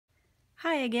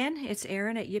Hi again, it's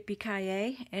Erin at Yippee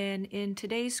Ki-Yay, and in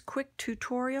today's quick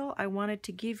tutorial I wanted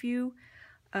to give you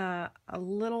a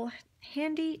little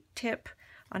handy tip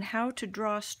on how to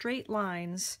draw straight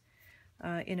lines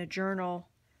in a journal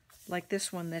like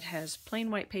this one that has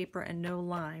plain white paper and no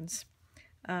lines.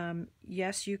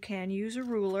 Yes, you can use a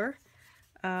ruler,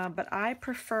 but I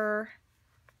prefer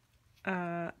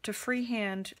to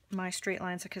freehand my straight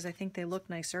lines because I think they look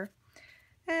nicer.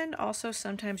 And also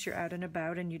sometimes you're out and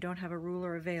about and you don't have a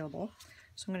ruler available.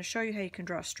 So I'm going to show you how you can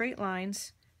draw straight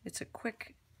lines. It's a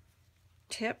quick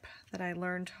tip that I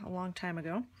learned a long time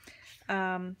ago.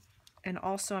 And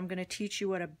also I'm going to teach you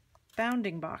what a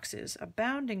bounding box is. A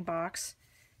bounding box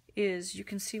is, you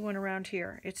can see one around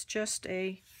here, it's just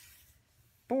a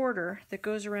border that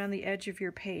goes around the edge of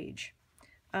your page.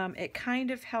 It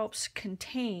kind of helps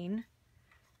contain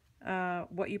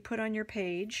what you put on your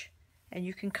page, and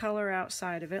you can color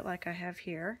outside of it like I have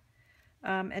here,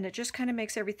 and it just kind of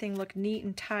makes everything look neat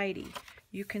and tidy.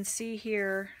 You can see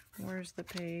here, where's the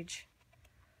page?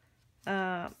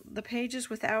 The pages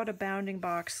without a bounding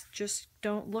box just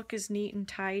don't look as neat and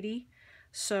tidy,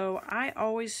 so I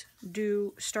always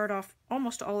do start off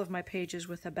almost all of my pages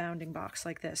with a bounding box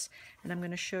like this, and I'm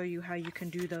going to show you how you can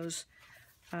do those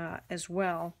as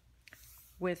well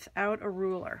without a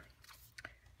ruler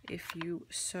if you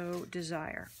so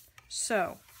desire.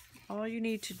 So all you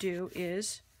need to do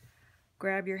is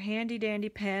grab your handy dandy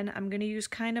pen. I'm going to use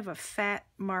kind of a fat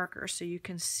marker so you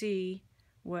can see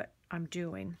what I'm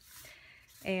doing.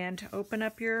 And open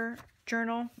up your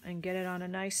journal and get it on a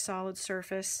nice solid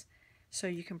surface so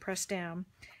you can press down.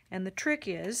 And the trick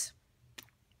is,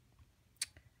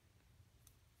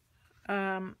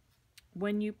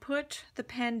 when you put the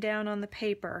pen down on the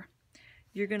paper,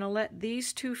 you're going to let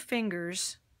these two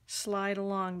fingers slide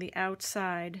along the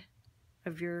outside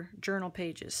of your journal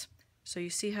pages. So you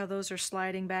see how those are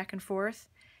sliding back and forth?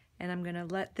 And I'm going to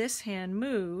let this hand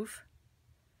move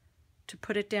to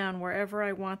put it down wherever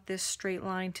I want this straight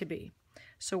line to be.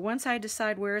 So once I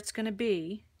decide where it's going to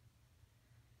be,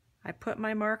 I put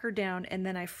my marker down and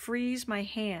then I freeze my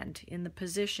hand in the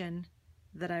position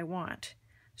that I want.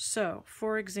 So,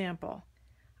 for example,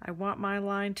 I want my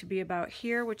line to be about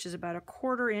here, which is about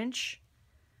 1/4 inch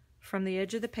from the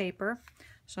edge of the paper.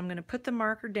 So I'm going to put the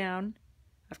marker down.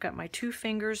 I've got my two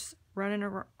fingers running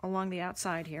along the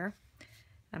outside here.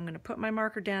 I'm going to put my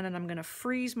marker down and I'm going to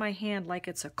freeze my hand like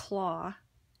it's a claw,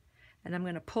 and I'm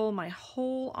going to pull my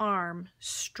whole arm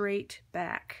straight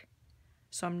back.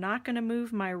 So I'm not going to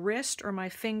move my wrist or my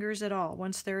fingers at all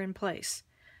once they're in place.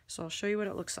 So I'll show you what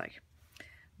it looks like.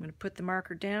 I'm going to put the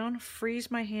marker down,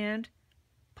 freeze my hand,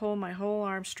 pull my whole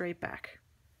arm straight back.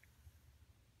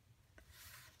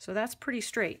 So that's pretty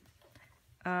straight.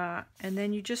 And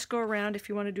then you just go around, if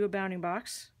you want to do a bounding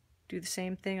box, do the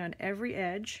same thing on every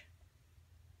edge,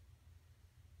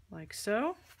 like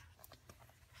so.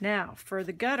 Now, for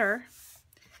the gutter,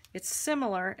 it's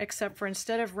similar, except for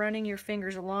instead of running your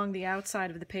fingers along the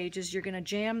outside of the pages, you're going to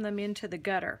jam them into the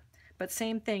gutter. But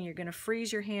same thing, you're going to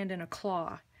freeze your hand in a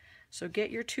claw. So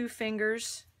get your two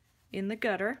fingers in the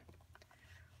gutter,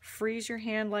 freeze your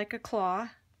hand like a claw,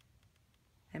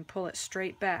 and pull it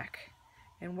straight back.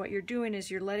 And what you're doing is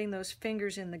you're letting those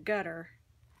fingers in the gutter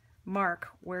mark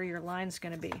where your line's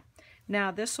going to be.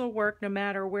 Now this will work no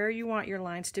matter where you want your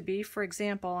lines to be. For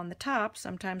example, on the top,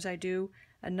 sometimes I do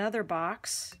another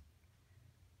box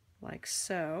like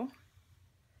so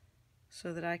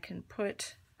that I can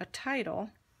put a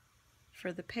title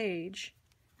for the page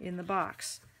in the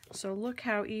box. So look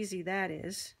how easy that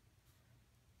is.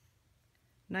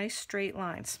 Nice straight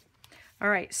lines. All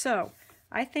right, so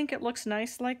I think it looks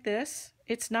nice like this.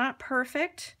 It's not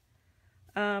perfect,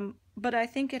 but I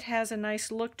think it has a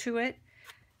nice look to it.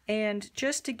 And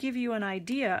just to give you an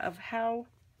idea of how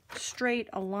straight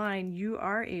a line you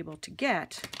are able to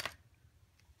get,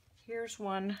 here's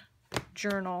one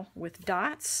journal with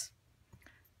dots.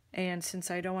 And since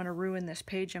I don't want to ruin this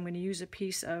page, I'm going to use a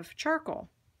piece of charcoal,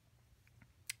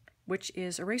 which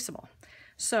is erasable.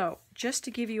 So just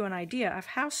to give you an idea of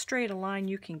how straight a line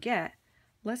you can get,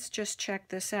 let's just check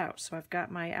this out. So I've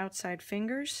got my outside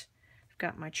fingers, I've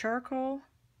got my charcoal,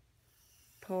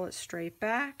 pull it straight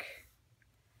back.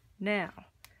 Now,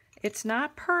 it's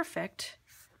not perfect,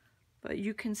 but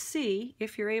you can see,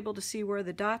 if you're able to see where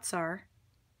the dots are,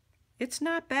 it's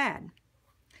not bad.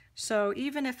 So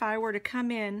even if I were to come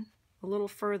in a little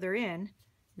further in,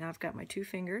 now I've got my two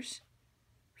fingers,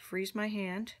 freeze my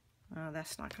hand. Oh,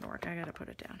 that's not going to work. I got to put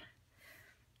it down.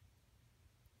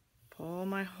 Pull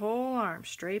my whole arm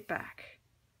straight back.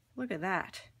 Look at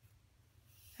that.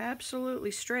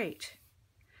 Absolutely straight.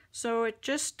 So it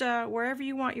just, wherever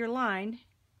you want your line,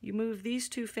 you move these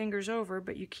two fingers over,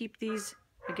 but you keep these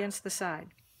against the side.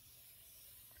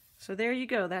 So there you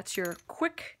go. That's your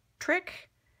quick trick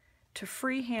to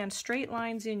freehand straight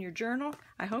lines in your journal.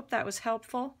 I hope that was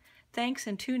helpful. Thanks,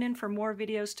 and tune in for more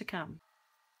videos to come.